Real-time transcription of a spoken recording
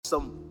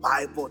awesome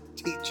Bible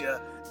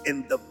teacher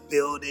in the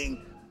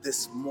building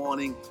this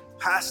morning.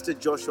 Pastor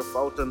Joshua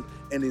Fountain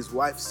and his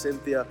wife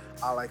Cynthia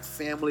are like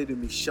family to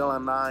Michelle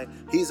and I.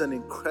 He's an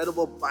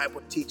incredible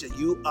Bible teacher.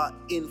 You are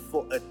in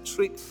for a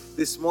treat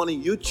this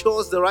morning. You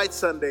chose the right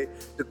Sunday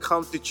to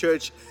come to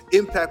church.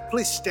 Impact,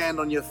 please stand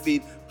on your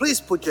feet.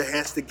 Please put your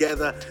hands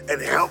together and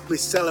help me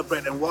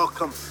celebrate and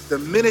welcome the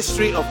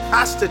ministry of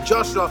Pastor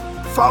Joshua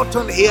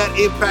Fountain here at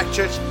Impact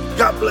Church.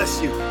 God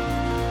bless you.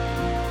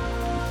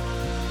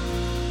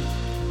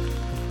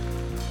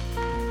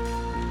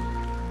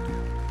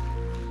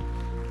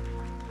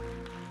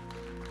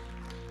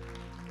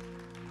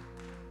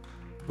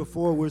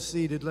 Before we're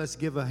seated, let's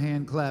give a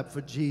hand clap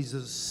for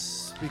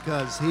Jesus,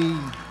 because he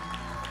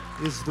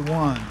is the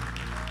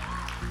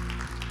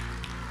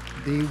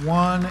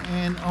one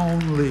and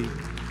only.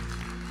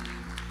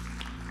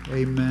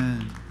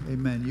 Amen.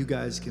 Amen. You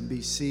guys can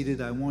be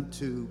seated. I want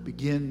to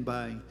begin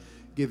by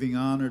giving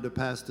honor to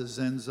Pastor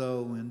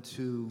Zenzo and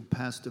to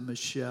Pastor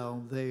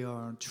Michelle. They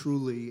are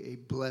truly a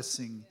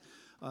blessing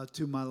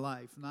to my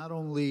life, not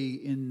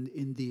only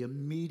in the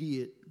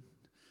immediate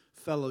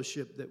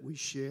fellowship that we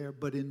share,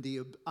 but in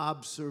the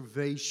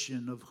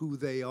observation of who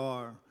they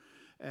are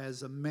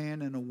as a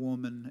man and a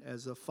woman,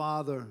 as a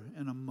father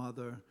and a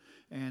mother,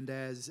 and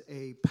as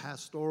a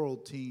pastoral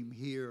team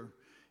here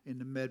in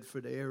the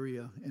Medford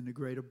area, in the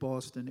greater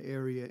Boston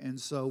area. And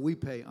so we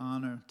pay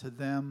honor to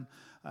them.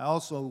 I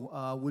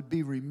also would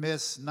be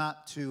remiss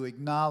not to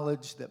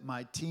acknowledge that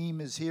my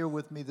team is here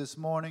with me this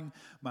morning.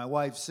 My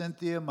wife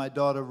Cynthia, my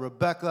daughter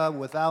Rebecca.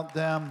 Without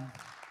them,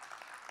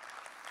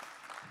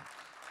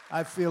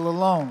 I feel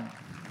alone.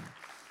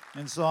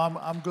 And so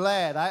I'm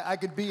glad. I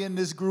could be in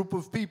this group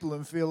of people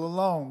and feel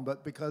alone,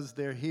 but because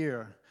they're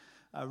here,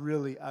 I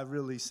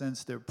really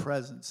sense their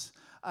presence.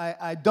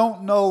 I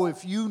don't know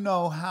if you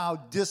know how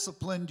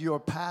disciplined your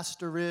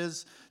pastor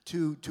is.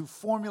 To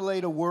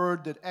formulate a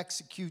word that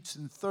executes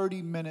in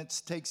 30 minutes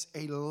takes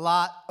a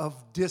lot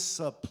of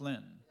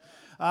discipline.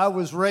 I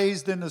was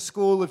raised in a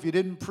school, if you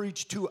didn't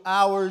preach 2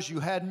 hours,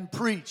 you hadn't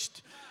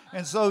preached.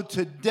 And so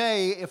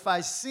today, if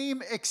I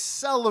seem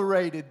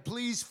accelerated,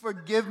 please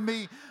forgive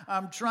me.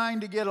 I'm trying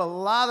to get a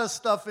lot of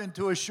stuff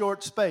into a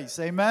short space.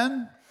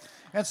 Amen?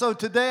 And so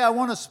today I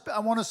want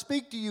to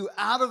speak to you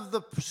out of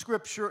the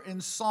scripture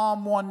in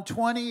Psalm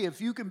 120. If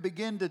you can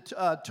begin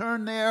to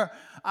turn there,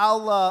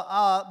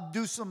 I'll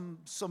do some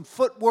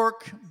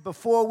footwork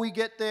before we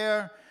get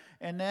there.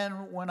 And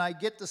then when I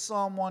get to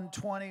Psalm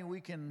 120, we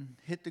can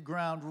hit the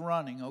ground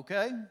running,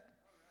 okay?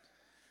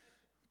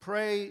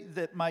 Pray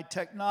that my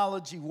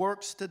technology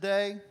works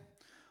today.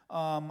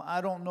 I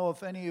don't know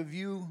if any of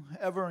you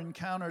ever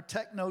encounter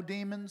techno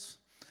demons,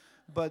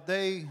 but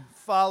they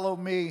follow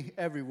me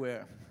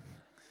everywhere.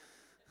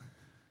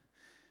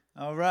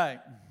 All right.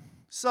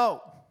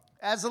 So,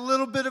 as a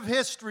little bit of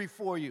history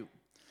for you,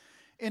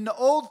 in the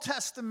Old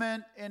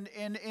Testament and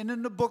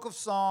in the book of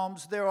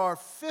Psalms, there are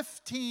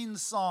 15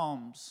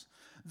 Psalms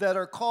that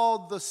are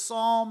called the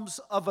Psalms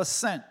of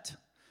Ascent.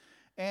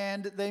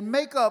 And they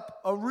make up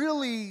a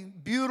really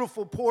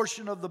beautiful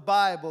portion of the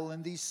Bible.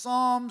 And these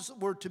psalms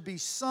were to be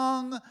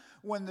sung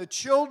when the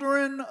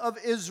children of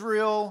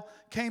Israel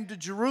came to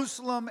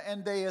Jerusalem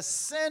and they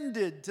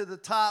ascended to the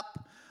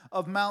top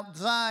of Mount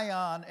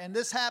Zion. And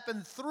this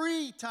happened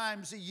 3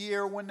 times a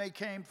year when they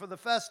came for the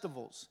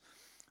festivals.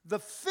 The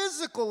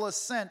physical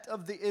ascent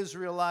of the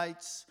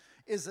Israelites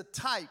is a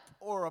type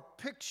or a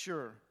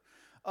picture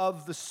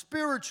of the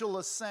spiritual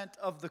ascent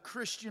of the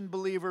Christian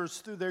believers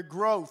through their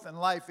growth and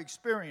life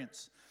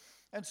experience.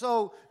 And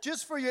so,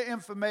 just for your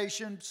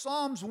information,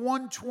 Psalms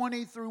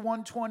 120 through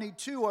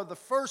 122 are the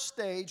first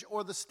stage,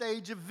 or the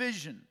stage of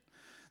vision.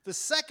 The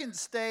second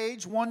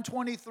stage,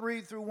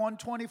 123 through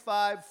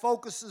 125,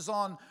 focuses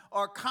on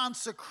our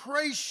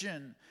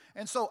consecration.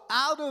 And so,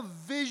 out of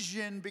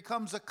vision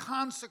becomes a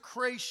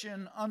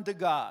consecration unto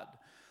God.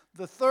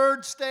 The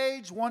third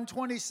stage,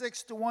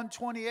 126 to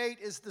 128,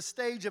 is the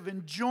stage of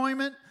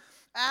enjoyment.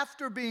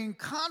 After being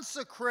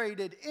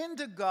consecrated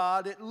into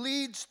God, it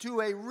leads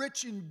to a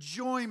rich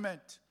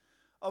enjoyment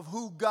of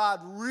who God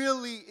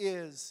really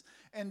is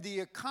and the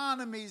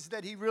economies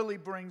that He really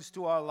brings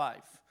to our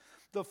life.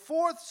 The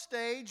fourth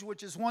stage,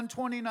 which is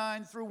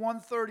 129 through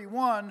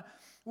 131,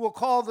 we'll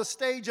call the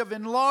stage of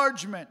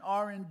enlargement.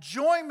 Our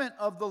enjoyment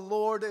of the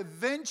Lord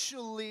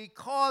eventually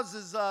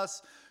causes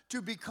us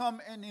to become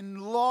an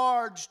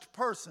enlarged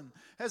person.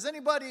 Has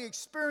anybody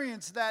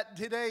experienced that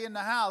today in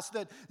the house?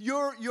 That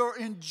your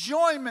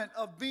enjoyment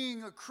of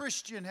being a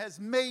Christian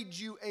has made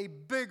you a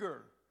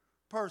bigger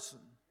person?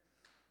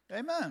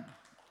 Amen.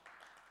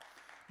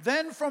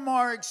 Then from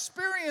our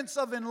experience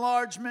of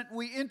enlargement,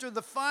 we enter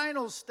the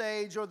final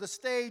stage, or the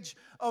stage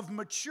of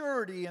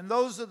maturity. And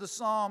those are the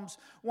Psalms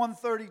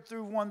 132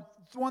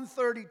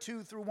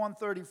 through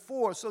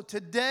 134. So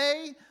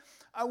today,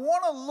 I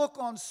want to look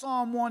on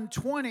Psalm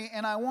 120,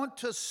 and I want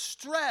to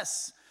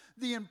stress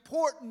the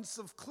importance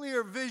of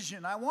clear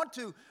vision. I want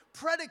to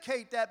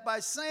predicate that by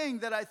saying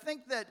that I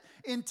think that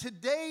in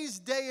today's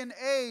day and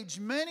age,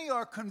 many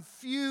are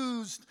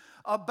confused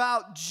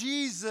about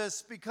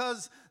Jesus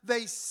because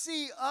they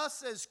see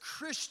us as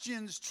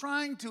Christians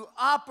trying to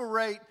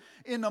operate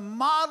in a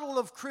model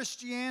of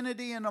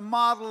Christianity and a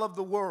model of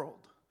the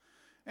world.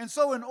 And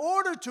so in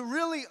order to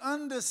really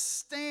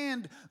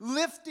understand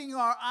lifting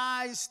our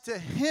eyes to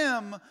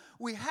Him,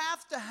 we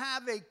have to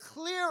have a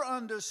clear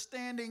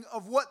understanding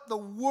of what the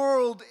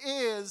world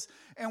is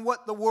and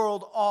what the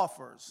world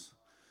offers.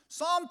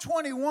 Psalm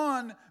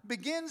 21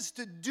 begins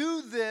to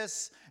do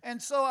this,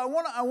 and so I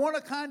want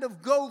to kind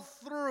of go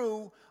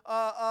through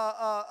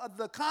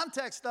the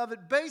context of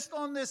it based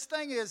on this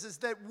thing is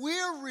that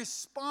we're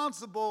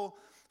responsible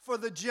for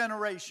the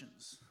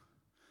generations.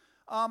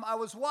 I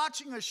was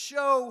watching a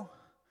show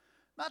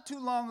not too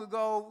long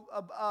ago.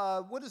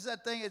 What is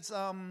that thing? It's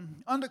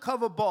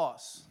Undercover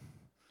Boss.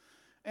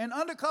 And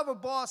Undercover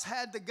Boss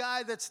had the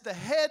guy that's the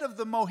head of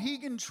the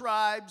Mohegan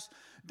tribes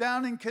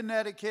down in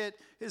Connecticut.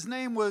 His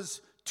name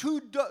was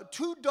Two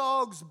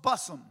Dogs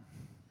Bussum.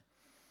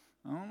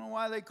 I don't know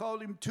why they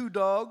called him Two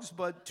Dogs,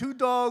 but Two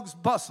Dogs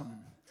Bussum.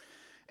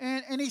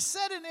 And he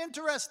said an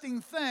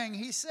interesting thing.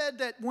 He said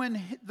that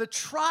when the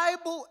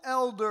tribal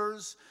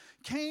elders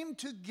came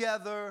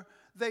together,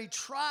 they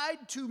tried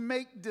to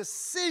make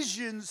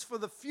decisions for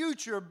the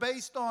future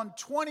based on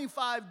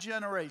 25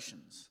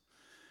 generations.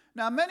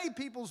 Now, many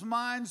people's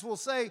minds will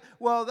say,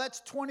 well,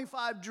 that's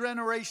 25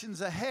 generations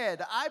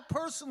ahead. I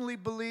personally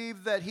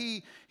believe that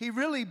he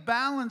really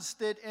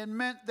balanced it and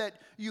meant that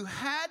you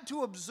had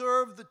to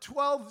observe the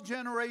 12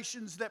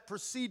 generations that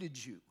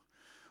preceded you.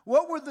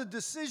 What were the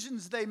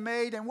decisions they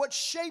made and what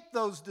shaped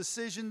those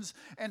decisions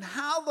and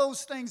how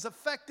those things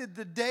affected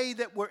the day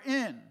that we're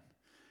in?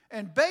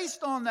 And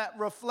based on that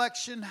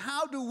reflection,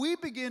 how do we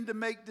begin to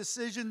make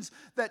decisions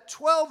that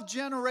 12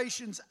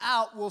 generations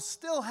out will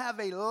still have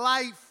a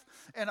life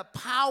and a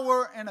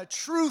power and a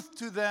truth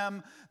to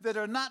them that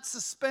are not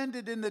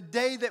suspended in the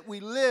day that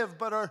we live,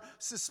 but are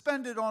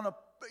suspended on an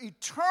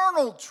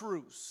eternal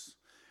truth?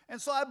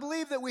 And so I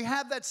believe that we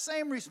have that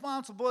same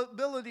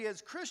responsibility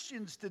as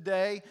Christians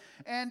today.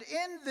 And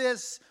in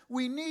this,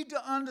 we need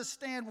to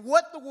understand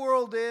what the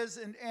world is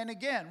and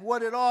again,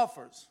 what it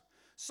offers.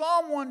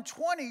 Psalm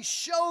 120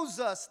 shows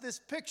us this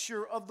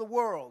picture of the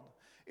world.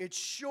 It's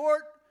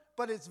short,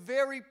 but it's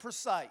very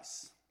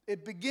precise.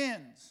 It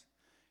begins,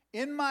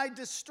 "In my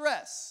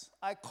distress,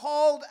 I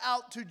called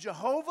out to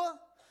Jehovah,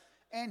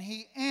 and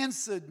He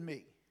answered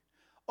me.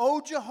 O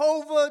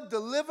Jehovah,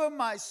 deliver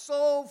my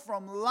soul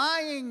from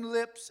lying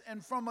lips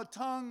and from a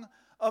tongue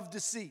of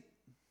deceit."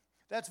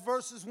 That's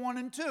verses 1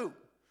 and 2.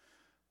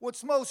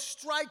 What's most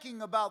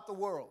striking about the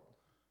world?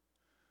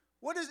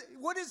 What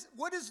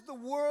is the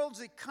world's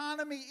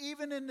economy,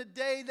 even in the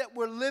day that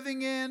we're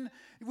living in?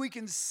 We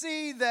can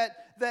see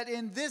that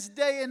in this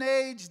day and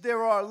age,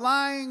 there are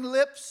lying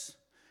lips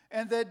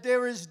and that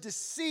there is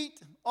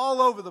deceit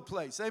all over the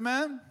place.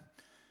 Amen?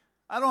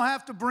 I don't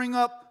have to bring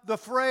up the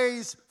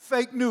phrase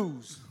fake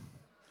news.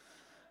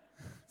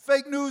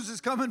 Fake news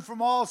is coming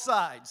from all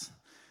sides.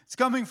 It's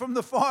coming from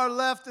the far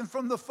left and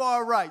from the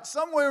far right.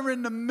 Somewhere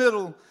in the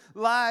middle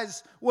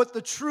lies what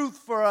the truth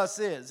for us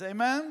is.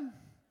 Amen?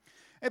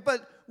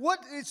 But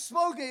what it's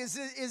spoken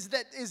is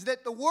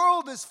that the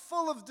world is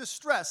full of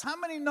distress. How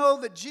many know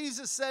that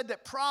Jesus said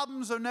that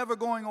problems are never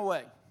going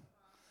away?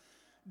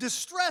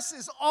 Distress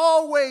is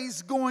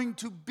always going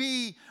to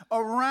be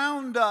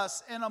around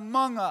us and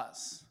among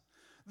us.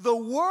 The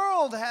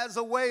world has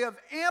a way of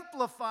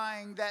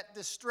amplifying that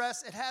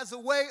distress. It has a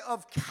way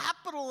of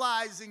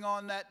capitalizing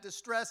on that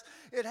distress.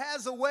 It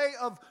has a way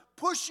of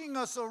pushing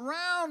us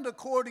around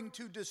according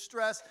to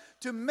distress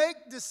to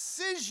make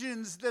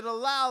decisions that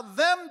allow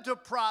them to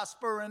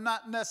prosper and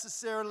not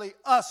necessarily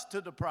us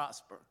to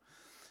prosper.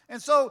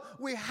 And so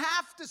we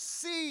have to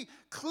see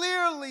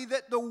clearly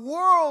that the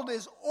world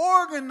is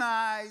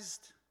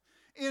organized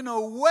in a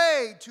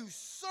way to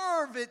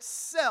serve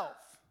itself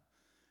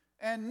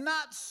and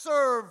not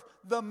serve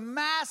the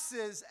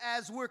masses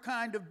as we're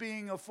kind of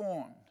being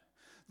informed.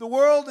 The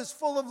world is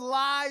full of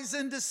lies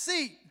and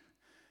deceit.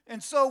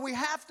 And so we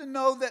have to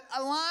know that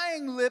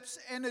lying lips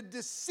and a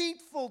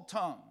deceitful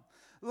tongue.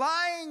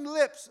 Lying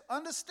lips,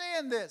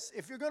 understand this.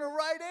 If you're going to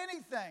write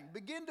anything,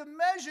 begin to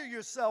measure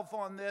yourself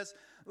on this.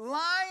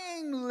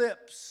 Lying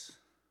lips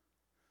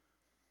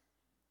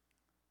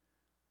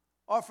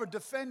are for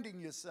defending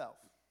yourself.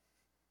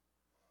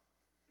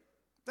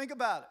 Think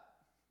about it.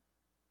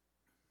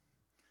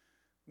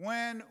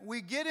 When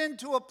we get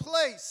into a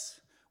place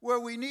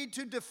where we need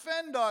to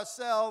defend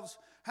ourselves,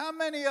 how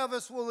many of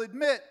us will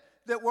admit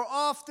that we're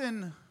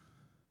often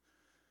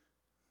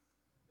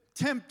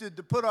tempted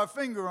to put our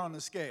finger on the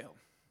scale?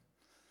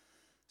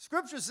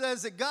 Scripture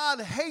says that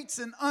God hates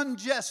an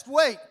unjust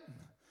weight,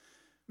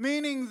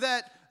 meaning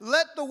that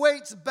let the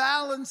weights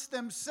balance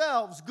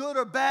themselves, good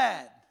or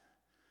bad.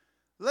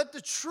 Let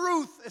the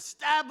truth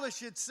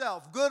establish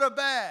itself, good or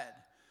bad.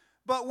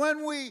 But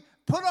when we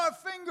put our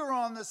finger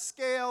on the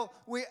scale,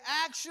 we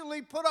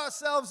actually put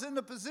ourselves in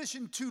the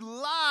position to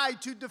lie,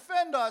 to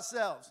defend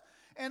ourselves.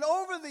 And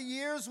over the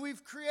years,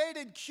 we've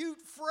created cute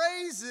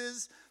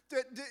phrases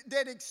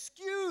that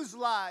excuse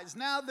lies.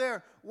 Now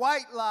they're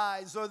white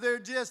lies, or they're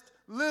just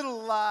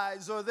little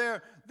lies, or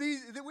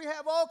we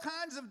have all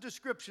kinds of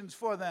descriptions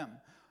for them.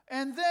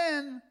 And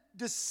then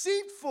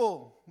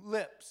deceitful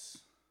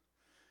lips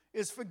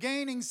is for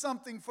gaining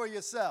something for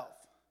yourself.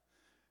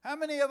 How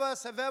many of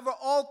us have ever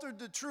altered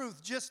the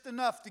truth just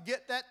enough to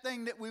get that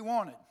thing that we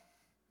wanted?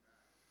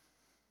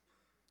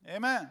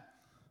 Amen.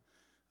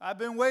 I've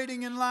been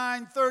waiting in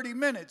line 30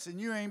 minutes and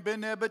you ain't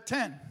been there but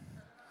 10.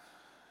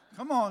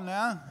 Come on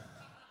now.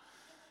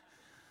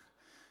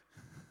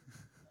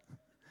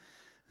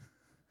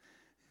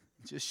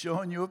 Just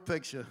showing you a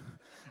picture.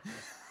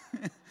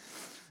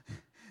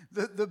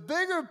 The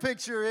bigger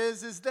picture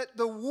is that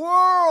the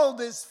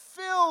world is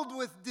filled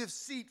with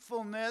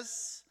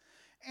deceitfulness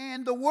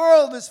and the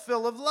world is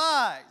full of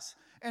lies.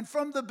 And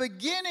from the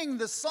beginning,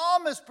 the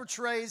psalmist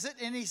portrays it,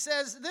 and he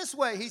says this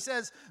way. He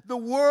says, the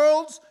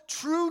world's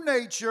true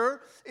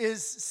nature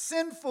is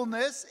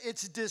sinfulness,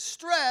 it's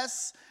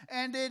distress,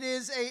 and it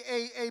is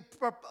a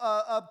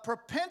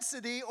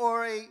propensity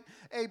or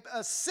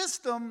a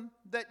system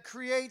that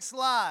creates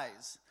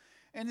lies.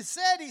 And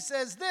instead, he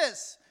says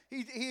this.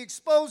 He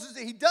exposes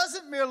it. He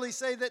doesn't merely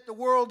say that the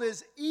world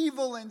is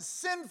evil and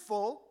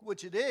sinful,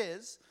 which it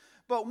is,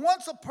 but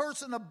once a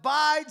person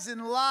abides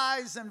in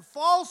lies and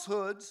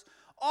falsehoods,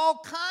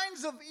 all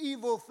kinds of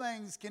evil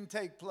things can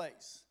take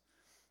place.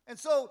 And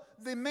so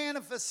the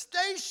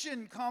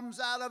manifestation comes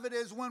out of it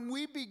is when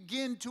we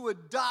begin to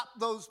adopt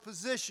those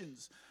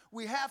positions.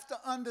 We have to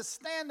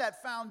understand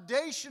that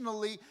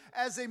foundationally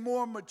as a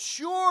more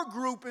mature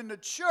group in the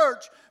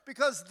church,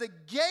 because the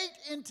gate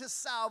into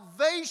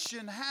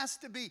salvation has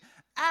to be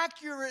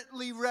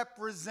accurately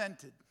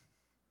represented.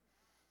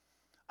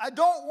 I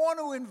don't want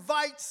to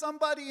invite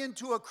somebody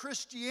into a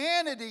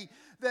Christianity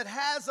that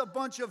has a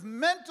bunch of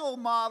mental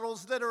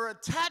models that are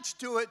attached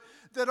to it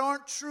that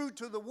aren't true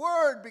to the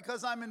Word,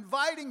 because I'm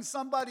inviting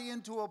somebody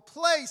into a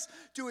place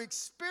to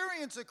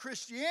experience a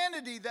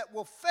Christianity that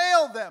will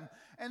fail them.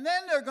 And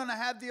then they're going to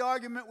have the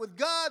argument with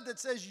God that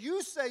says,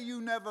 you say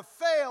you never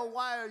fail,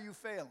 why are you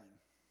failing?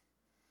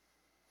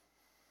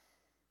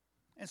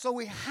 And so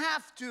we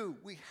have to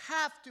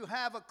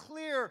have a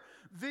clear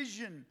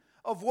vision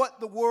of what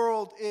the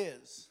world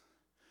is.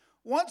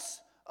 Once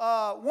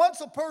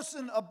a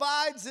person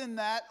abides in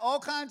that, all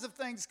kinds of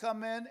things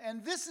come in,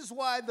 and this is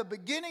why the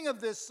beginning of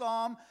this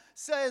psalm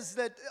says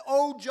that,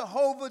 "O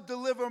Jehovah,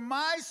 deliver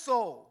my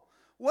soul."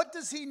 What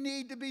does he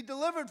need to be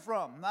delivered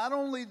from? Not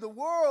only the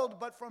world,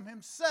 but from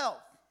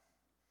himself.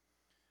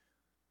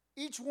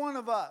 Each one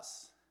of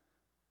us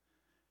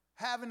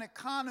have an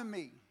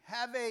economy,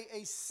 have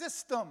a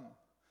system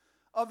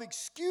of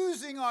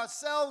excusing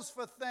ourselves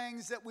for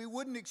things that we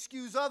wouldn't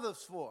excuse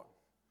others for.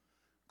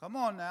 Come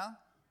on now.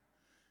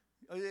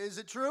 Is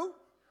it true?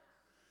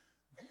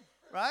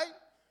 Right?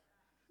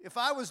 If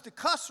I was to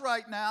cuss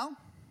right now,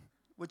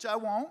 which I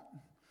won't,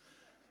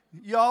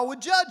 y'all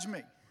would judge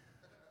me.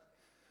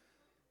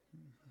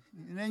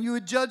 And then you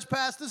would judge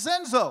Pastor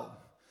Zenzo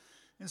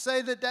and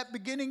say that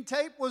beginning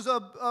tape was a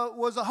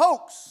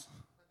hoax.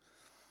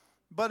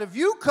 But if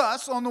you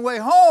cuss on the way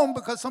home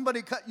because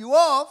somebody cut you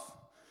off,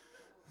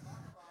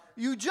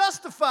 you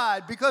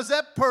justified because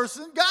that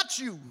person got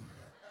you.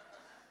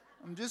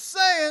 I'm just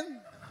saying.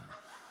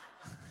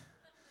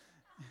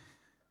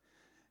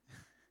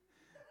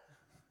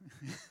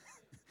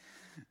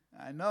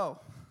 I know.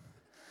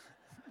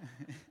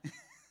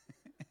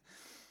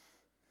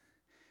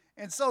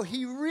 And so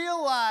he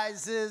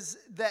realizes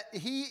that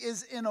he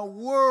is in a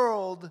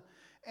world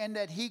and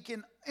that he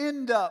can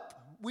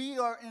we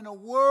are in a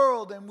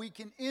world and we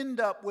can end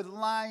up with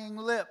lying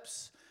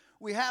lips.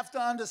 We have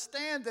to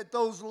understand that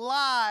those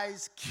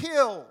lies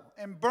kill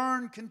and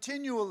burn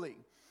continually.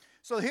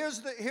 So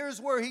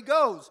here's where he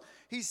goes.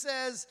 He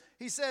says,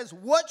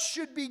 what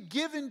should be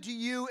given to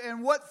you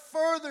and what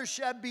further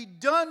shall be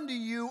done to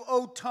you,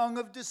 O tongue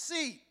of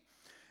deceit?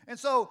 And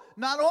so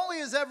not only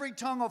is every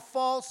tongue a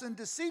false and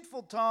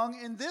deceitful tongue,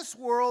 in this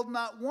world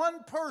not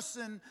one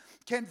person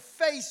can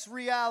face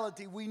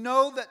reality. We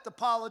know that the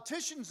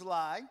politicians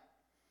lie,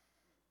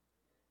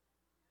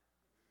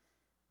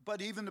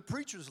 but even the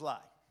preachers lie.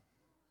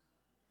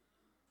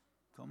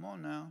 Come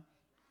on now.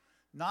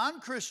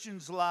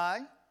 Non-Christians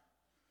lie,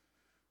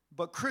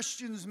 but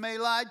Christians may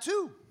lie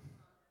too.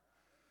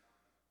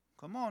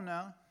 Come on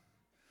now.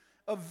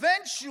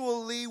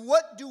 Eventually,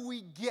 what do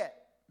we get?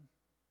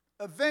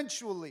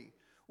 Eventually,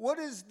 what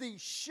is the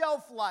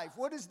shelf life?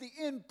 What is the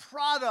end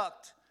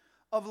product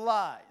of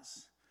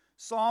lies?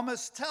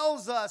 Psalmist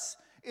tells us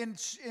in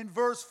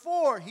verse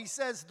 4, he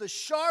says, the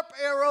sharp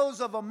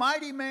arrows of a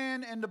mighty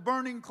man and the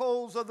burning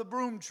coals of the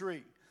broom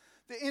tree.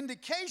 The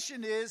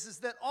indication is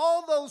that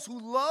all those who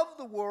love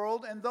the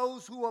world and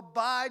those who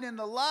abide in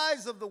the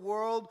lies of the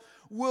world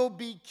will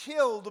be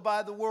killed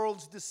by the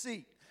world's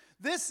deceit.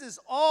 This is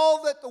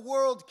all that the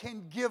world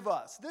can give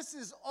us. This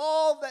is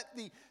all that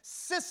the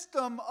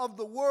system of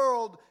the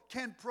world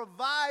can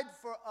provide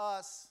for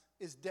us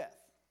is death.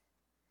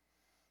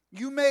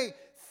 You may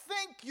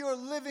think you're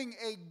living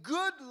a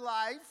good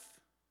life.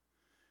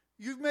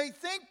 You may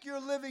think you're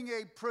living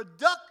a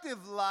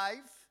productive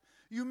life.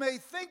 You may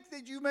think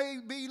that you may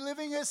be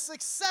living a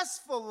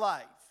successful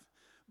life.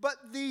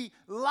 But the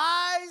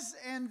lies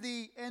and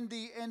the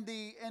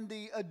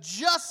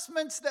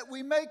adjustments that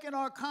we make in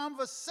our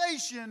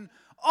conversation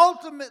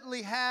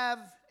ultimately have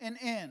an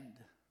end.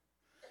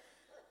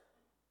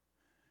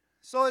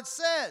 So it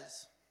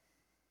says,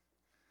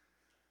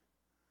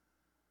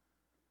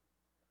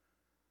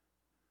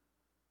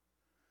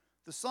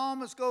 the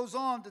psalmist goes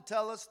on to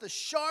tell us, the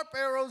sharp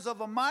arrows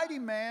of a mighty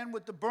man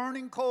with the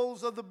burning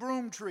coals of the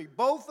broom tree.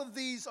 Both of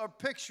these are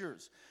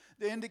pictures.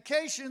 The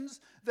indications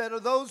that are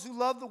those who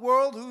love the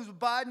world, who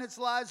abide in its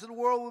lies of the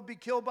world, will be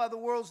killed by the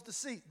world's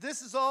deceit.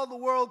 This is all the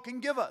world can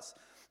give us.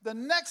 The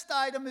next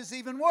item is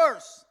even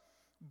worse.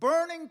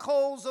 Burning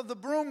coals of the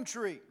broom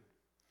tree.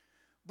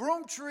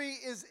 Broom tree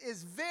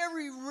is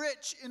very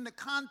rich in the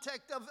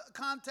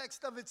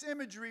context of its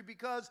imagery,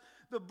 because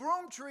the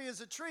broom tree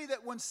is a tree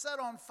that when set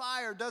on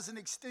fire doesn't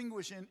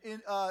extinguish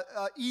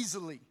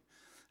easily.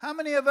 How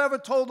many have ever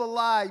told a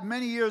lie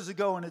many years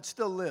ago and it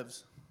still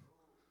lives?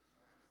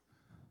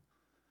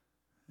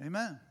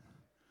 Amen.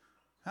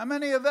 How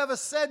many have ever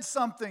said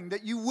something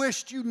that you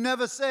wished you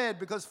never said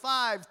because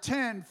 5,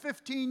 10,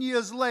 15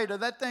 years later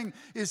that thing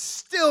is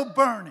still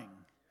burning?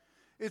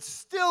 It's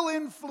still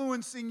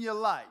influencing your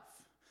life.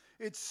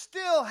 It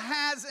still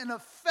has an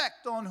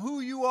effect on who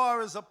you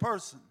are as a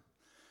person.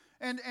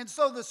 And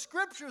so the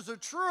scriptures are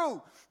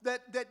true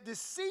that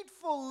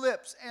deceitful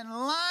lips and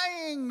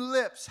lying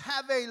lips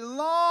have a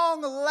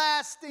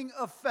long-lasting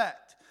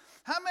effect.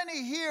 How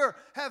many here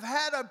have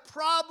had a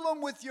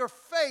problem with your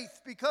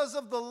faith because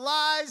of the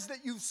lies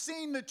that you've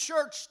seen the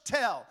church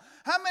tell?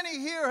 How many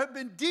here have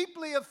been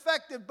deeply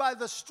affected by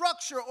the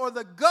structure or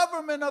the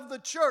government of the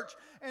church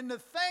and the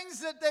things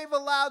that they've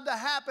allowed to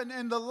happen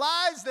and the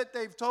lies that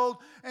they've told,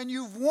 and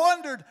you've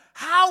wondered,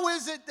 how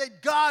is it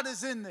that God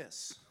is in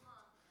this?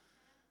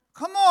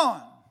 Come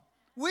on.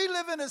 We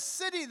live in a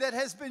city that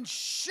has been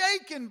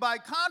shaken by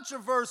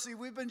controversy.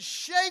 We've been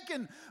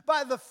shaken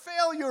by the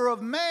failure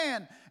of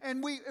man.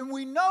 And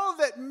we know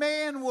that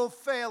man will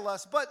fail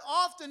us. But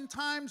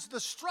oftentimes the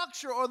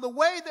structure or the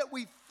way that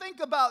we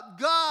think about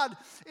God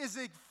is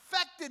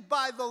affected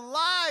by the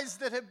lies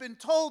that have been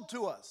told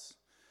to us.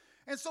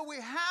 And so we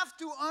have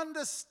to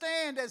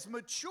understand as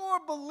mature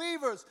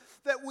believers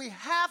that we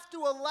have to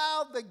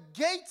allow the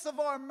gates of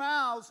our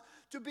mouths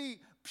to be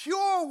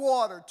pure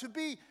water,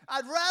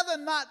 I'd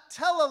rather not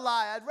tell a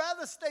lie. I'd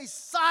rather stay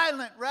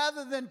silent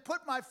rather than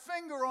put my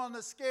finger on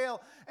the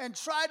scale and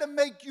try to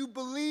make you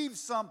believe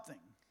something.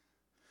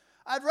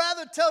 I'd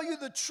rather tell you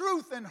the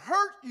truth and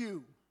hurt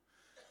you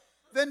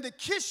than to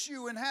kiss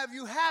you and have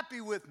you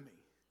happy with me.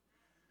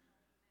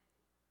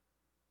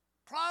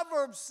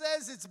 Proverbs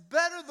says it's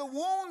better the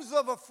wounds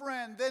of a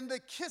friend than the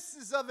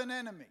kisses of an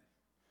enemy.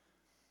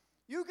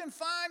 You can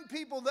find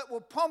people that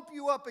will pump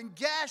you up and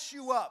gas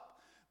you up.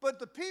 But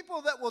the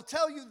people that will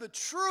tell you the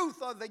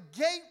truth are the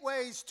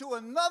gateways to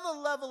another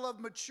level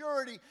of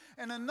maturity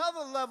and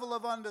another level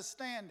of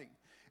understanding.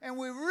 And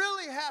we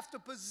really have to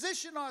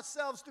position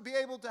ourselves to be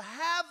able to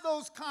have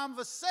those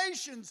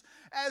conversations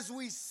as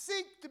we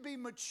seek to be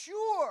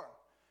mature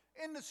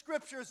in the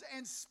scriptures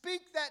and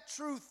speak that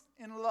truth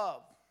in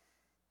love.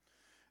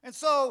 And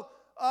so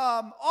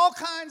all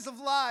kinds of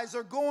lies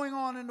are going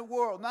on in the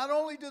world. Not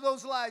only do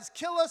those lies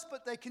kill us,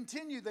 but they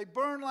continue. They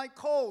burn like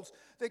coals.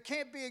 They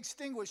can't be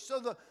extinguished. So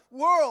the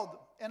world,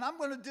 and I'm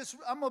going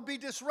to be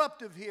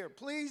disruptive here.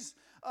 Please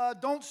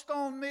don't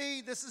stone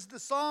me. This is the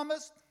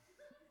psalmist.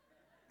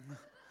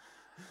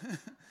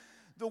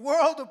 The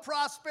world of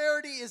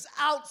prosperity is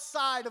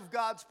outside of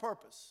God's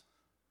purpose.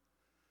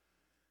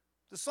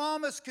 The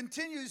psalmist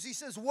continues. He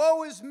says,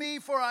 "Woe is me,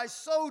 for I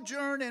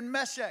sojourn in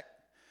Meshech.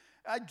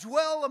 I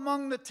dwell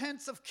among the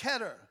tents of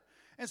Kedar."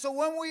 And so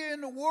when we're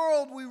in the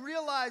world, we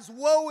realize,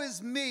 woe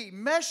is me.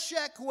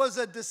 Meshech was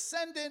a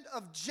descendant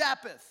of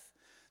Japheth.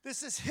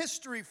 This is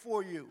history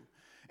for you.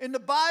 In the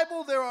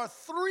Bible, there are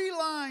 3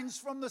 lines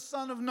from the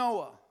son of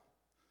Noah.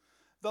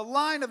 The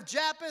line of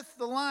Japheth,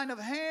 the line of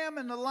Ham,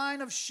 and the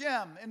line of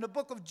Shem. In the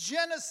book of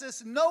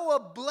Genesis, Noah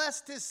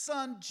blessed his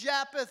son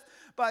Japheth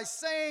by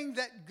saying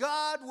that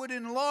God would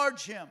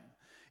enlarge him.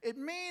 It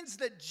means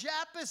that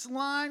Japheth's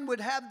line would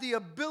have the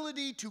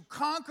ability to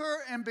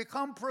conquer and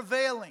become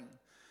prevailing.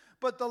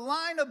 But the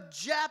line of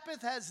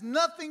Japheth has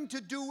nothing to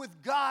do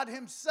with God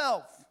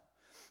himself.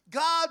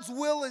 God's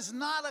will is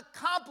not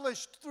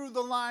accomplished through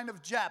the line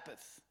of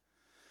Japheth.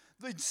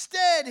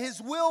 Instead, his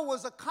will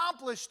was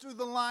accomplished through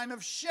the line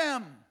of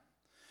Shem.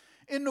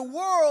 In the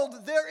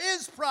world, there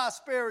is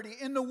prosperity.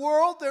 In the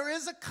world, there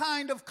is a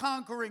kind of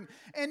conquering.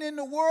 And in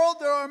the world,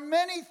 there are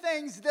many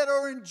things that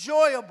are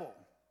enjoyable.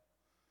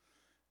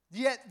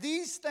 Yet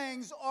these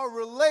things are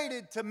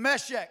related to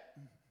Meshech.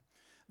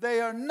 They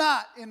are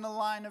not in the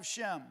line of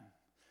Shem.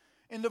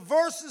 In the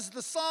verses,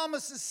 the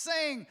psalmist is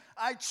saying,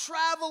 I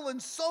travel and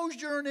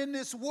sojourn in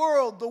this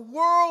world. The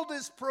world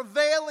is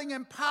prevailing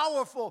and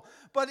powerful,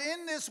 but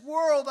in this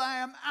world I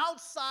am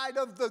outside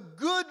of the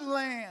good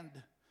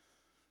land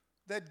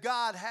that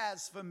God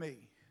has for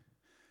me.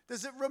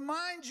 Does it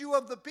remind you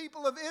of the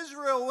people of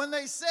Israel when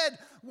they said,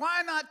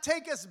 why not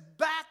take us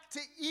back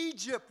to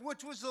Egypt,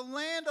 which was a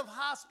land of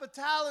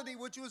hospitality,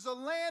 which was a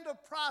land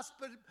of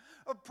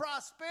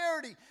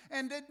prosperity?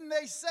 And didn't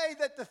they say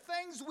that the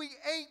things we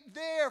ate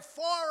there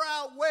far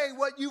outweigh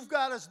what you've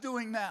got us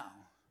doing now?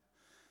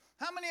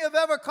 How many have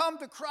ever come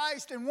to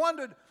Christ and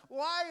wondered,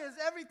 why is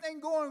everything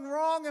going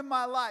wrong in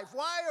my life?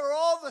 Why are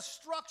all the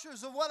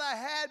structures of what I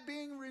had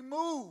being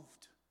removed?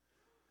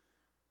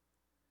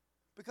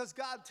 Because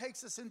God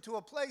takes us into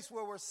a place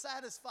where we're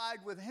satisfied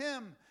with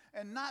Him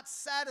and not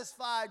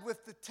satisfied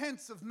with the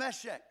tents of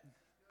Meshach.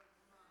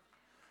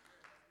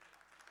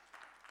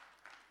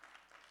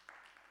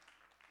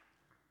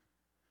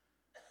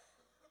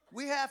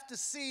 We have to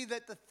see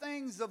that the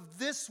things of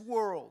this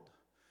world,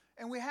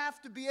 and we have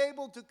to be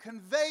able to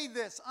convey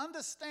this.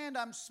 Understand,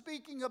 I'm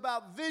speaking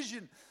about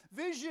vision.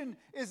 Vision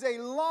is a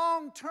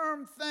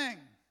long-term thing.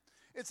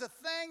 It's a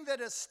thing that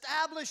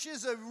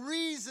establishes a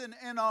reason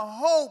and a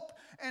hope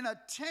and a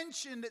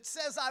tension that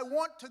says, I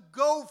want to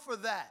go for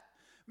that.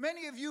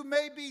 Many of you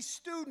may be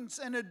students,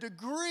 and a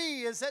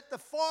degree is at the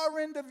far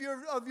end of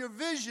your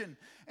vision.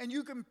 And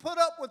you can put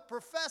up with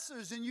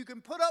professors, and you can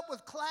put up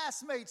with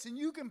classmates, and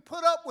you can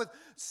put up with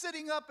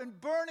sitting up and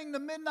burning the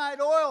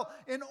midnight oil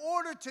in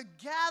order to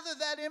gather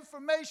that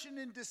information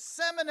and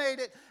disseminate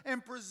it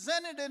and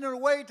present it in a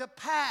way to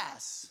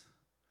pass.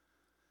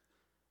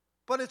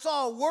 But it's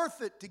all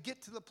worth it to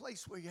get to the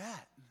place where you're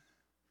at.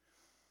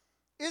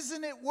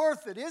 Isn't it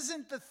worth it?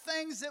 Isn't the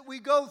things that we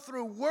go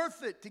through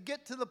worth it to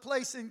get to the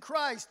place in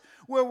Christ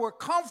where we're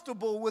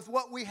comfortable with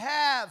what we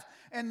have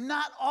and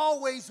not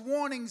always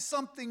wanting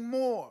something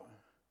more?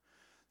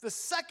 The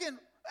second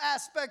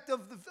aspect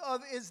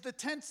is the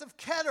tents of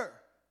Kedar.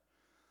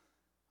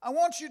 I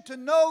want you to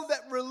know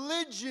that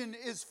religion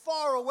is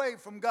far away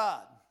from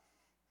God.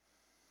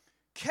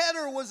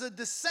 Kedar was a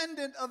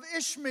descendant of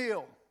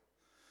Ishmael,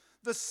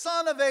 the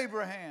son of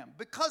Abraham.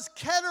 Because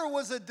Kedar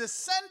was a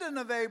descendant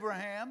of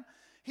Abraham,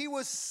 he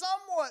was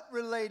somewhat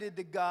related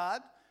to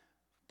God,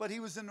 but he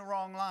was in the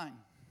wrong line.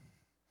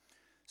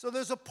 So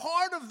there's a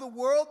part of the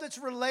world that's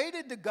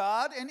related to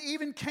God and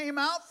even came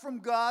out from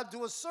God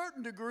to a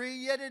certain degree,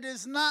 yet it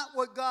is not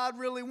what God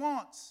really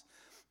wants.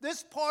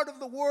 This part of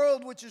the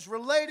world which is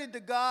related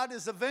to God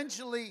is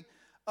eventually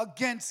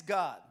against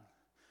God.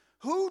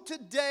 Who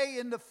today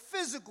in the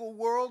physical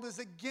world is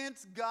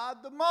against God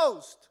the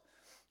most?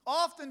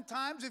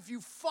 Oftentimes, if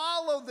you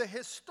follow the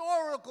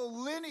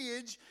historical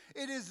lineage,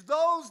 it is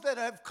those that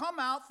have come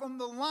out from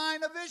the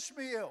line of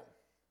Ishmael.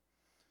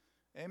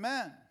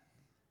 Amen.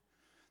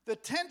 The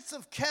tents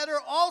of Kedar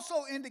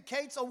also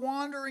indicates a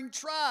wandering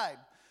tribe.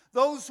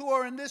 Those who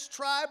are in this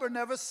tribe are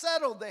never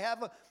settled. They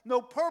have no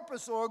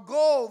purpose or a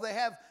goal. They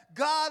have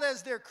God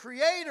as their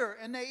creator,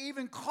 and they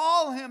even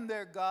call Him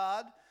their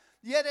God.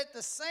 Yet at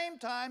the same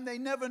time, they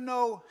never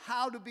know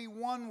how to be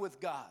one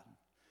with God,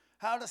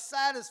 how to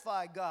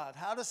satisfy God,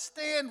 how to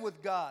stand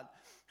with God,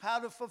 how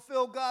to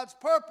fulfill God's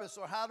purpose,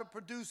 or how to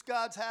produce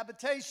God's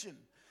habitation.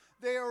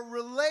 They are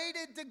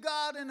related to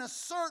God in a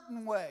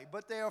certain way,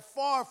 but they are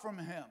far from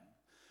Him.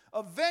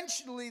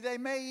 Eventually, they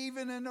may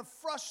even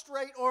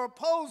frustrate or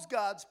oppose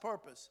God's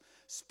purpose.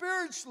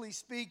 Spiritually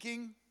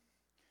speaking,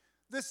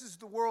 this is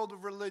the world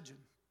of religion.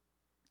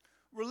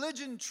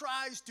 Religion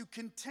tries to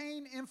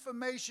contain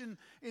information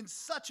in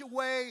such a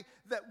way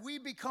that we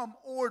become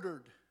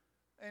ordered.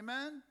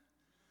 Amen?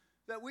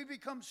 That we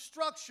become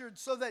structured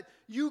so that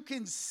you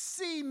can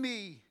see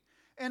me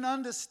and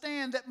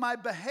understand that my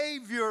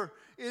behavior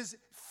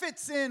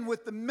fits in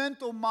with the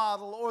mental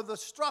model or the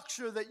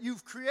structure that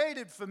you've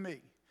created for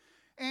me.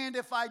 And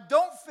if I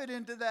don't fit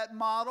into that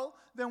model,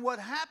 then what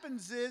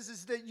happens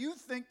is that you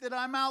think that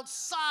I'm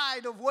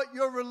outside of what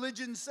your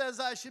religion says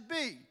I should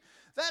be.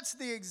 That's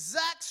the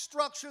exact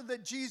structure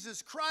that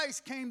Jesus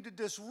Christ came to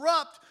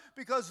disrupt,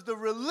 because the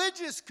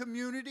religious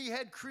community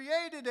had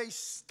created a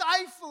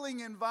stifling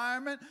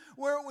environment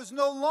where it was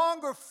no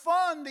longer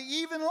fun to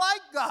even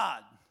like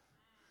God.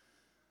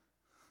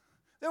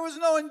 There was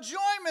no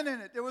enjoyment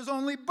in it. There was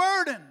only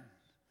burden.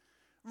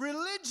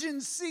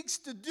 Religion seeks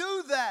to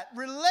do that.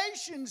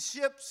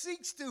 Relationship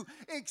seeks to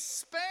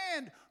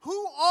expand.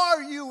 Who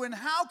are you, and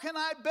how can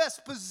I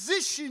best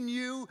position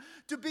you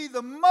to be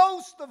the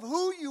most of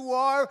who you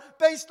are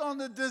based on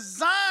the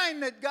design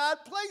that God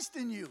placed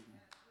in you?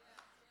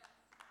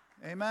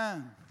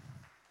 Amen.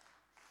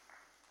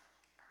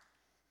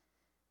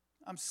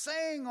 I'm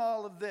saying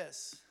all of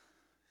this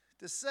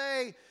to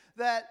say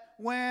that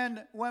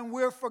when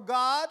we're for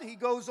God, he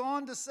goes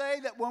on to say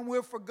that when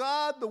we're for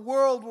God, the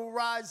world will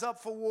rise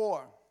up for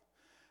war.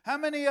 How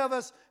many of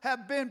us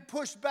have been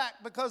pushed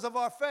back because of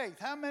our faith?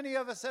 How many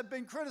of us have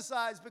been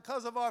criticized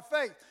because of our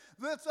faith?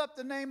 Lift up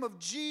the name of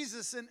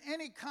Jesus in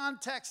any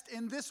context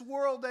in this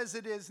world as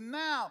it is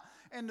now,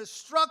 and the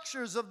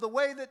structures of the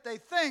way that they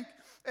think,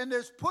 and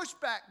there's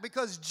pushback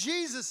because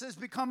Jesus has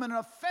become an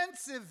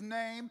offensive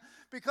name,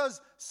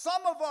 because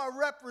some of our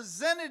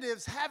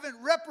representatives haven't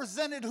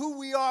represented who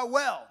we are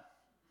well.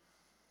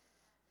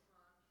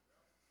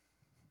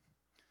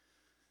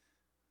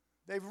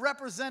 They've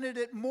represented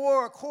it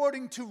more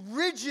according to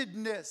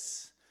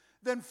rigidness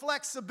than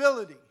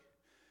flexibility.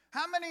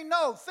 How many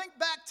know? Think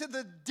back to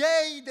the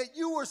day that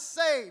you were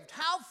saved.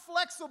 How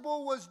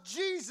flexible was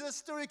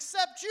Jesus to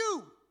accept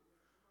you?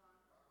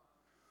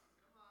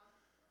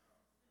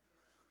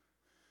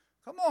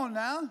 Come on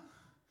now.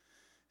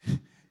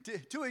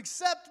 To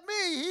accept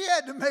me, he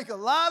had to make a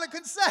lot of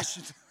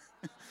concessions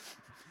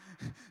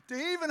to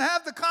even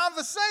have the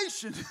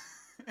conversation.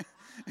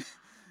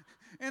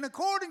 And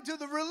according to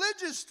the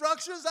religious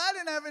structures, I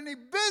didn't have any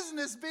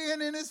business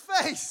being in his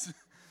face.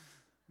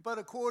 But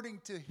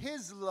according to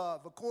his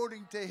love,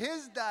 according to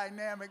his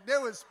dynamic, there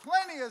was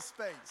plenty of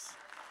space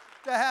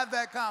to have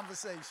that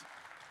conversation.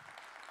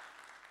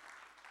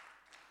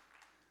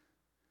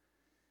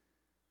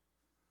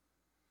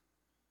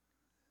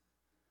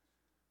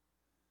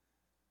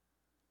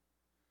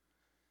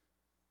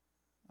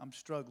 I'm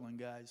struggling,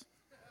 guys.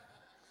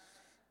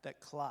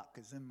 That clock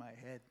is in my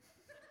head.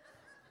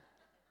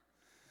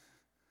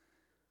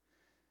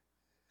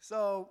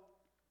 So,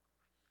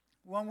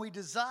 when we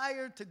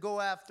desire to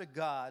go after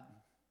God,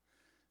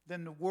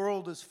 then the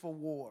world is for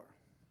war.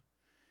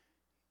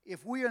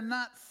 If we are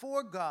not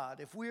for God,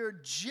 if we are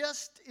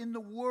just in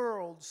the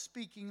world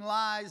speaking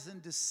lies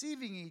and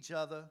deceiving each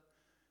other,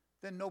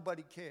 then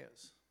nobody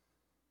cares.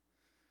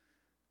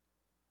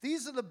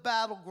 These are the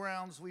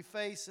battlegrounds we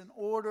face in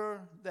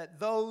order that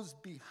those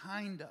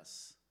behind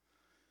us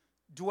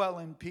dwell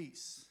in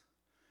peace.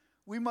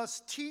 We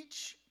must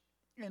teach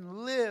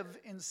and live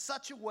in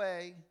such a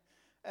way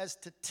as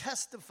to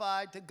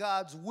testify to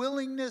God's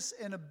willingness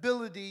and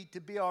ability to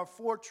be our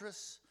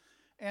fortress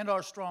and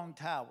our strong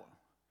tower,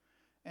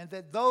 and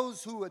that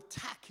those who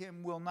attack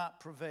him will not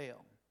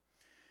prevail.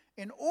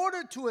 In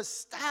order to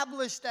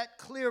establish that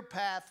clear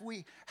path,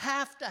 we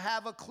have to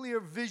have a clear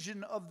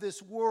vision of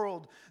this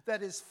world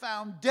that is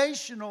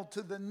foundational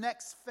to the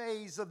next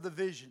phase of the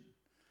vision.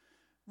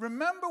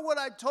 Remember what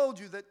I told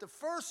you, that the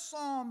first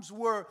Psalms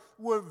were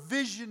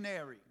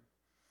visionary.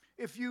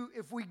 If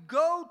we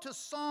go to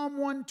Psalm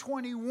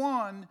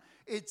 121,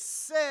 it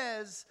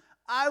says,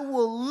 I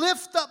will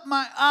lift up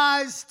my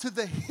eyes to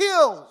the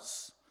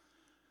hills.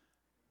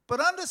 But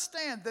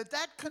understand that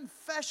that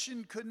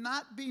confession could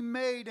not be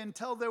made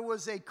until there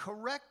was a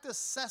correct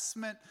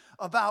assessment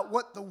about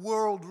what the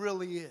world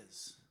really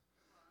is.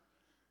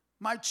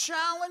 My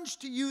challenge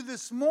to you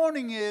this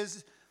morning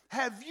is,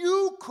 have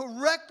you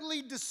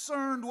correctly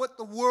discerned what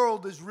the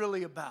world is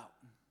really about?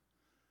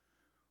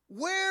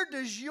 Where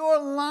does your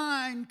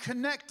line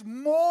connect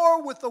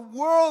more with a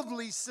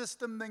worldly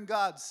system than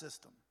God's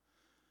system?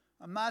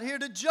 I'm not here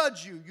to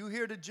judge you. You're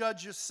here to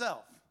judge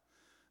yourself.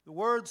 The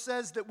Word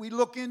says that we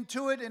look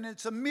into it and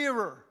it's a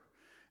mirror.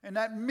 And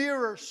that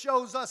mirror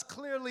shows us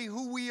clearly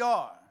who we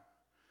are.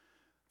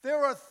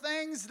 There are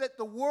things that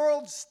the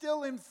world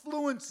still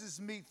influences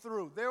me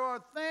through. There are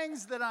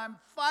things that I'm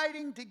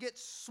fighting to get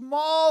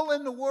small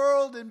in the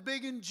world and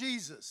big in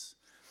Jesus.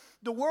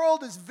 The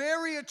world is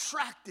very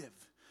attractive.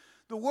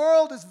 The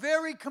world is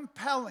very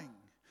compelling.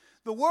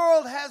 The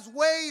world has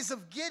ways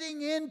of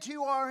getting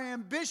into our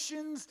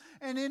ambitions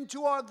and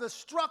into the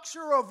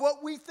structure of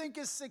what we think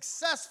is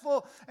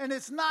successful, and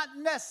it's not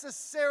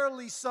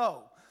necessarily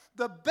so.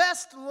 The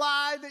best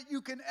lie that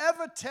you can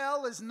ever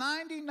tell is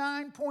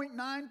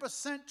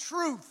 99.9%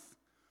 truth.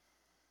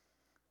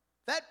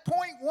 That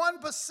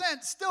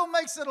 0.1% still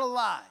makes it a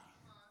lie.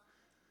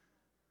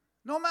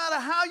 No matter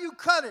how you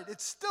cut it,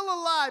 it's still a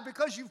lie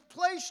because you've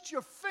placed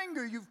your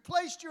finger, you've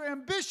placed your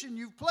ambition,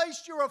 you've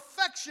placed your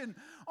affection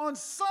on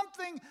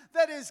something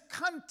that is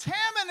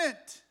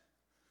contaminant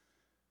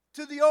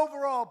to the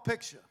overall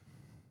picture.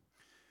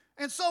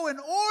 And so in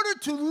order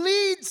to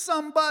lead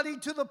somebody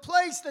to the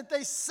place that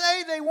they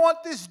say they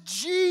want this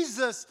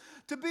Jesus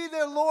to be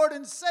their Lord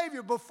and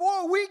Savior,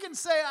 before we can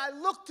say, I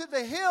look to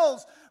the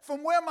hills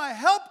from where my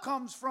help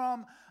comes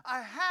from,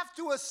 I have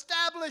to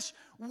establish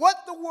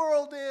what the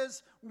world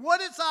is, what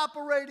its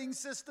operating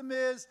system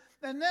is,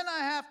 and then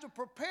I have to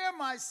prepare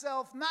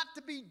myself not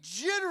to be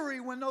jittery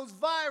when those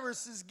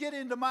viruses get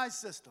into my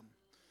system.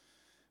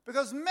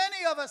 Because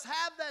many of us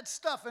have that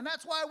stuff, and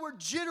that's why we're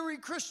jittery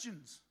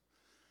Christians.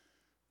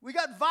 We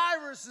got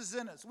viruses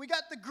in us. We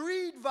got the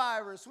greed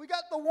virus. We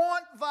got the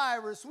want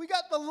virus. We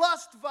got the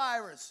lust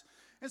virus.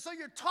 And so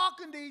you're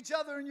talking to each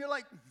other, and you're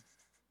like,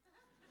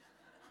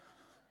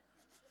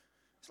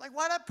 it's like,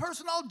 why that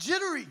person all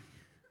jittery?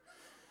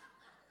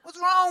 What's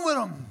wrong with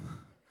them?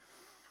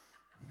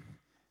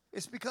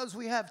 It's because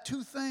we have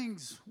two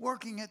things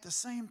working at the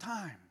same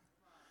time.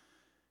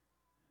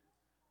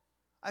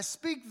 I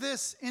speak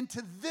this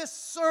into this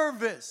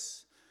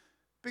service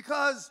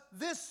because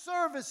this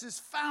service is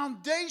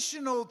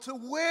foundational to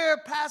where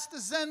Pastor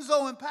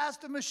Zenzo and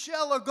Pastor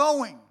Michelle are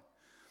going.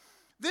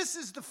 This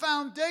is the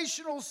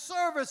foundational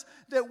service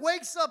that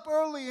wakes up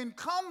early and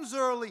comes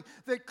early,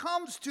 that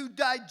comes to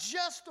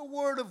digest the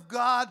Word of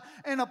God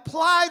and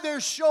apply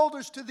their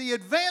shoulders to the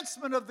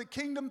advancement of the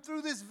kingdom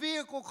through this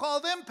vehicle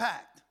called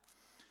Impact.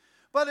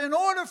 But in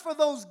order for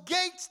those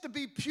gates to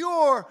be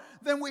pure,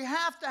 then we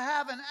have to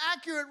have an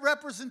accurate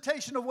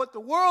representation of what the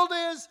world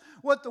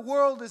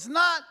is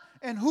not,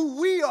 and who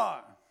we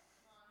are.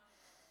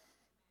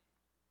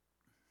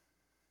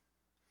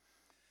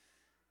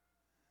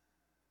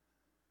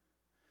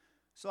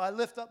 So I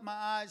lift up my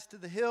eyes to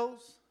the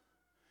hills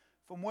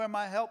from where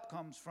my help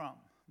comes from.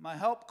 My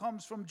help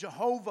comes from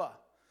Jehovah,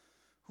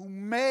 who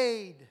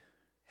made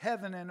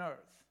heaven and earth.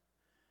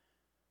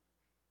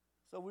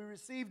 So we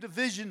received a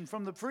vision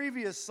from the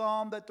previous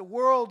psalm that the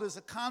world is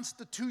a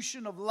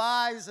constitution of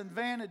lies and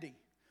vanity.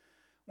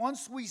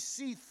 Once we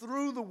see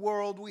through the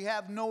world, we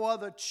have no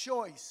other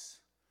choice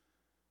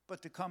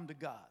but to come to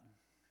God.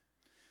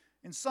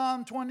 In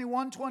Psalm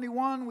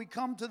 21:21, we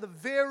come to the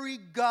very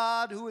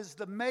God who is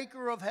the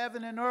maker of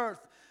heaven and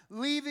earth.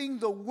 Leaving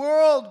the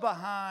world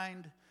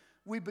behind,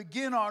 we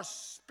begin our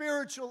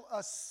spiritual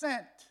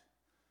ascent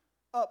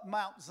up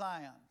Mount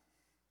Zion.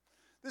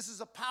 This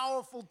is a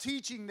powerful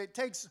teaching that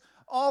takes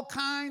all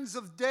kinds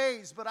of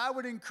days, but I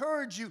would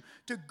encourage you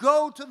to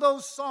go to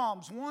those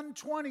Psalms,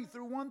 120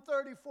 through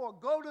 134.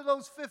 Go to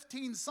those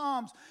 15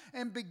 Psalms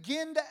and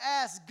begin to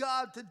ask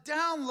God to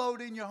download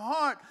in your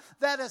heart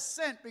that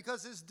ascent,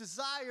 because his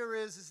desire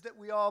is that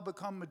we all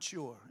become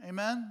mature.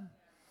 Amen?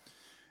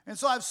 And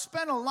so I've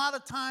spent a lot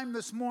of time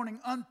this morning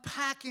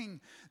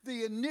unpacking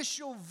the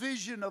initial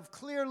vision of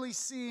clearly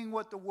seeing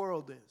what the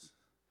world is.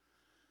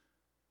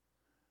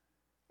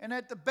 And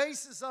at the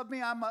basis of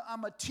me, I'm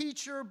a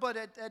teacher, but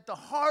at the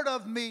heart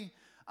of me,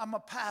 I'm a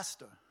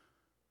pastor.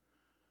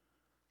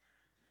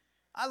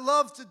 I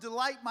love to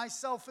delight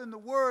myself in the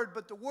Word,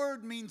 but the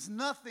Word means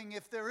nothing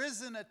if there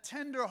isn't a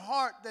tender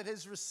heart that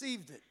has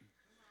received it.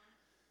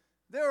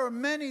 There are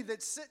many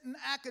that sit in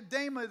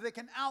academia that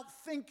can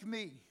outthink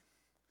me,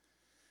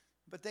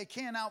 but they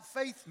can't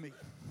outfaith me.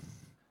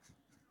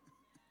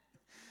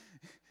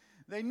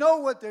 They know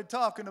what they're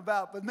talking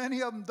about, but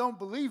many of them don't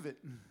believe it.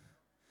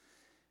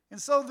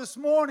 And so this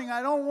morning,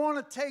 I don't want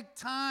to take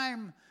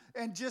time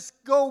and just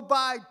go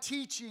by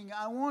teaching.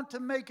 I want to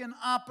make an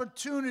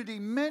opportunity.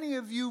 Many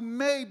of you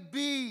may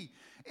be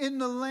in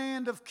the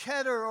land of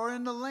Kedar or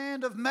in the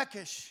land of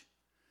Mekish.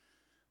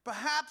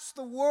 Perhaps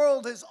the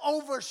world has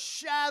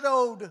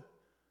overshadowed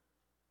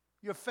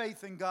your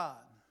faith in God.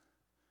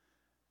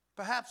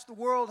 Perhaps the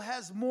world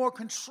has more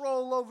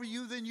control over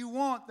you than you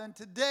want. Then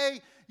today,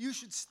 you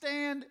should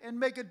stand and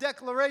make a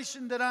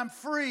declaration that I'm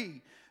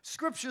free.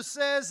 Scripture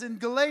says in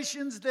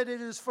Galatians that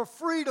it is for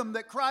freedom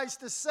that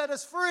Christ has set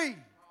us free.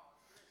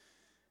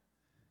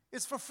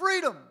 It's for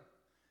freedom.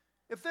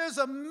 If there's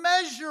a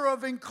measure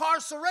of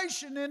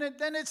incarceration in it,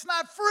 then it's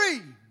not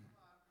free.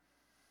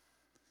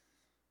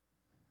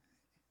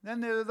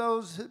 Then there are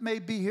those that may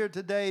be here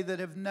today that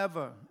have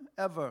never,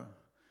 ever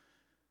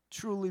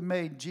truly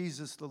made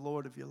Jesus the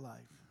Lord of your life.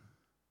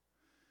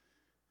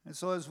 And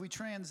so as we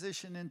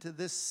transition into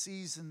this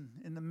season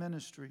in the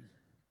ministry,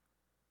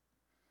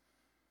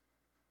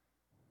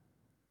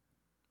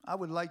 I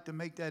would like to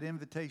make that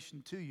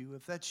invitation to you.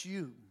 If that's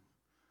you,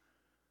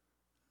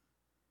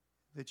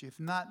 that you've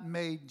not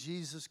made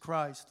Jesus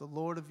Christ the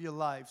Lord of your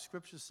life,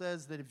 Scripture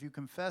says that if you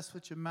confess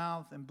with your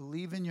mouth and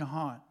believe in your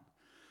heart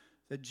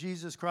that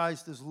Jesus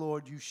Christ is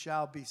Lord, you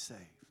shall be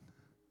saved.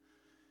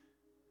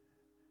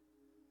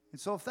 And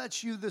so if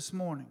that's you this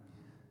morning,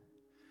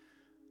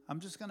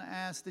 I'm just going to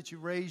ask that you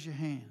raise your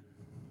hand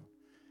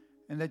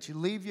and that you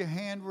leave your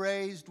hand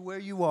raised where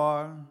you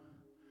are.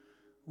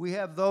 We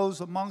have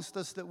those amongst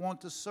us that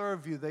want to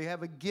serve you. They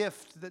have a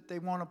gift that they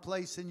want to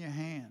place in your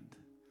hand.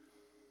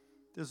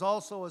 There's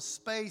also a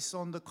space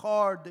on the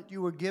card that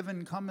you were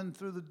given coming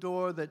through the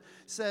door that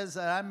says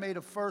that I made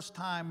a first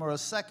time or a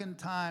second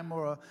time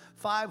or a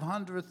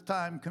 500th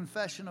time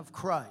confession of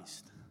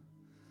Christ.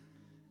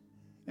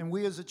 And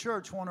we as a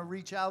church want to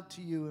reach out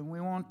to you, and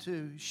we want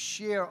to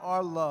share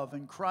our love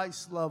and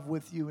Christ's love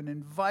with you and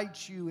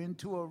invite you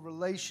into a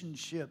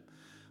relationship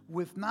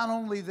with not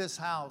only this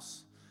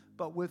house,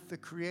 but with the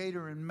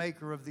creator and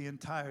maker of the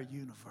entire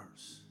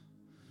universe.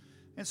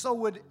 And so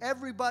would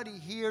everybody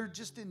here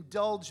just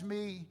indulge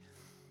me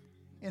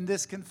in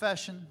this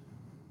confession?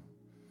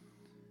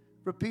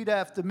 Repeat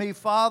after me.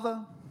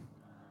 Father,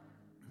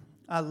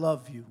 I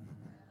love you.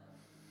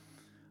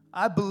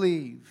 I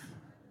believe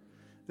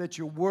that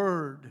your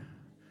word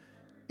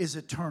is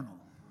eternal.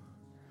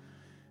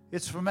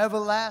 It's from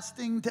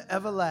everlasting to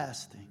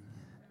everlasting,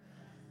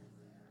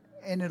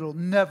 and it'll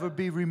never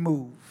be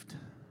removed.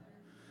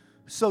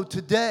 So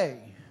today,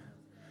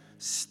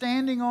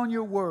 standing on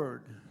your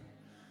word,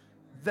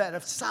 that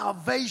if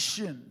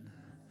salvation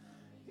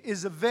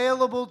is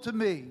available to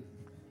me,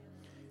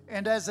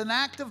 and as an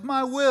act of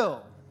my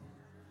will,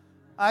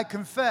 I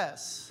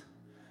confess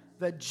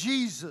that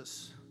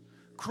Jesus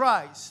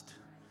Christ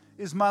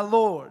is my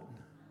Lord.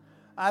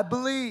 I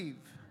believe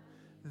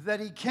that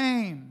he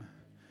came,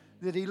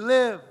 that he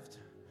lived,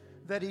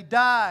 that he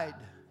died,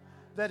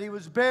 that he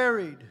was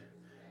buried,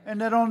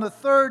 and that on the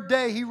third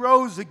day he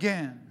rose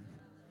again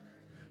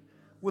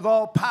with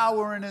all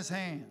power in his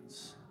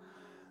hands.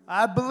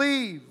 I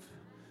believe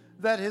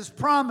that his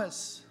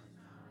promise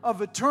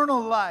of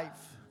eternal life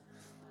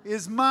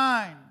is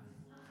mine.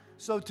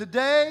 So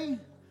today,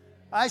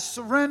 I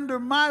surrender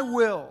my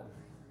will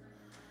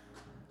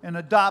and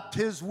adopt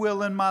his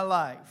will in my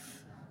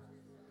life.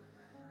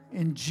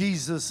 In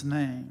Jesus'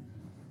 name,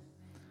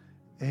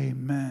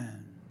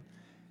 amen.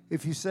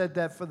 If you said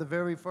that for the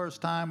very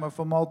first time or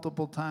for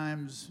multiple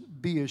times,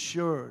 be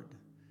assured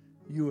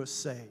you are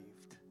saved.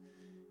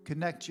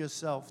 Connect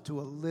yourself to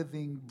a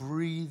living,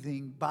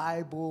 breathing,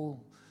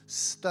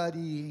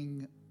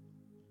 Bible-studying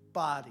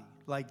body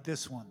like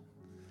this one.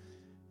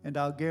 And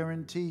I'll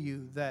guarantee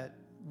you that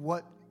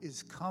what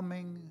is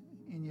coming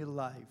in your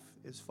life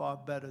is far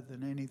better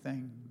than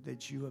anything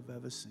that you have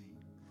ever seen.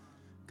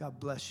 God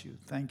bless you.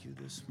 Thank you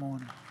this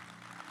morning.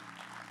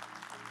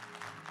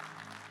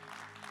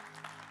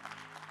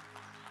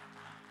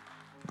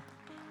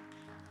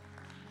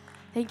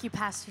 Thank you,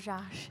 Pastor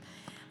Josh.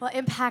 Well,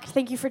 Impact,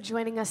 thank you for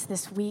joining us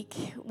this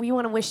week. We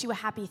want to wish you a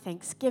happy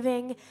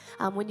Thanksgiving.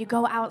 When you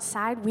go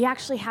outside, we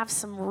actually have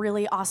some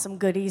really awesome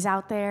goodies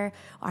out there.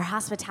 Our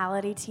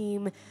hospitality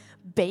team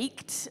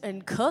baked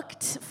and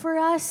cooked for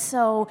us.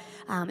 So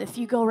if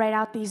you go right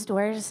out these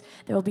doors,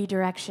 there will be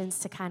directions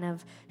to kind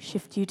of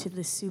shift you to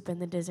the soup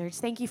and the desserts.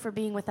 Thank you for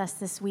being with us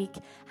this week.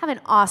 Have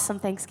an awesome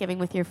Thanksgiving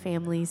with your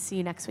families. See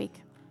you next week.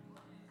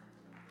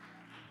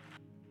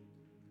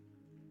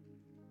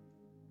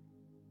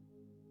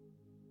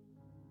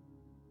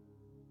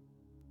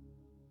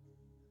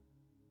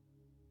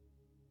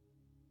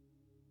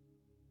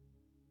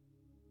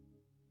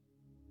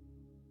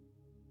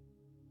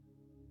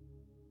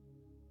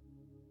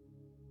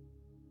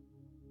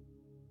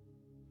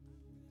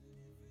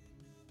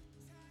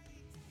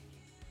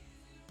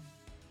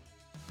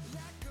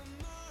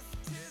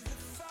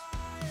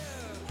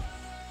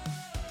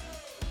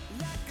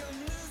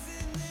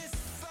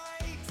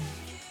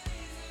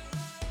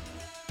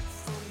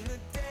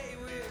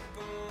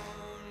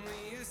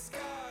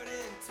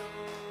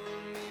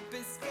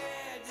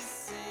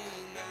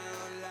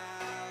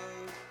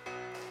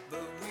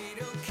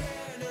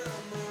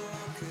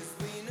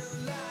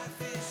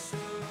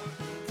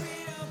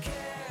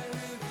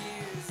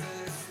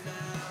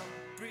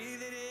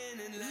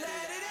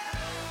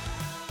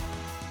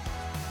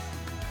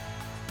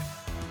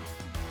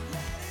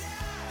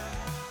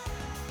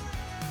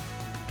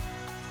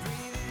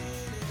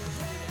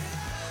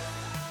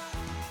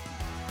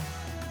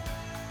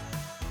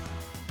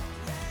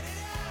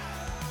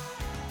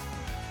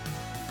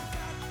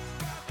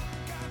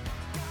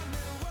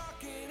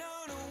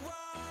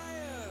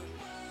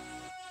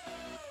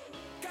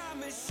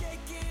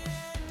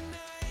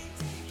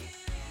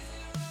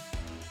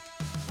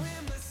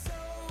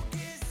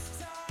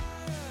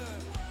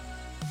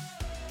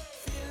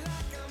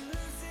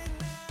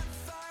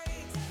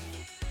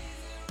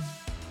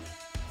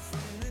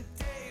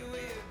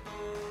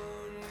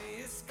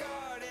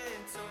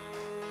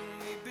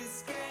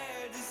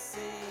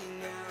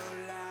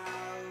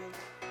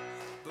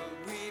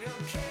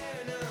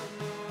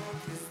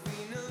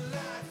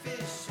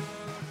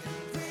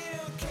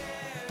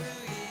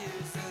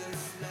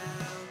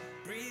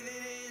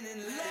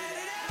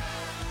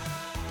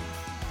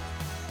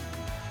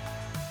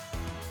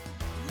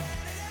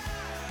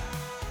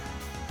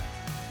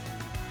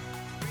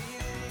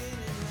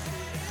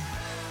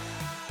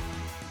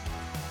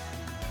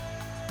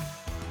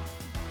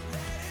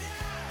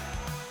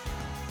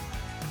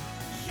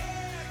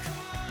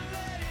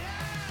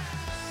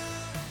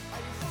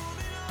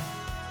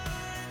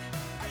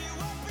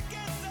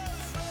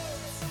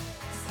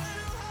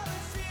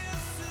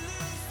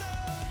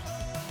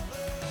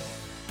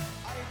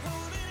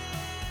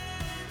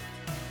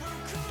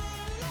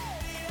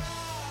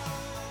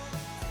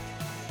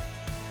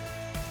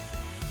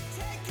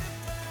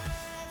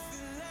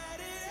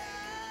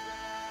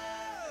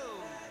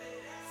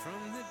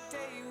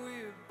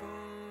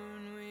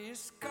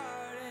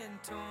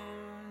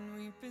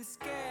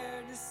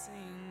 Scared to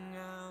sing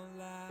out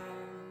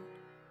loud,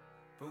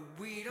 but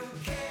we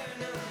don't care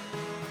no more.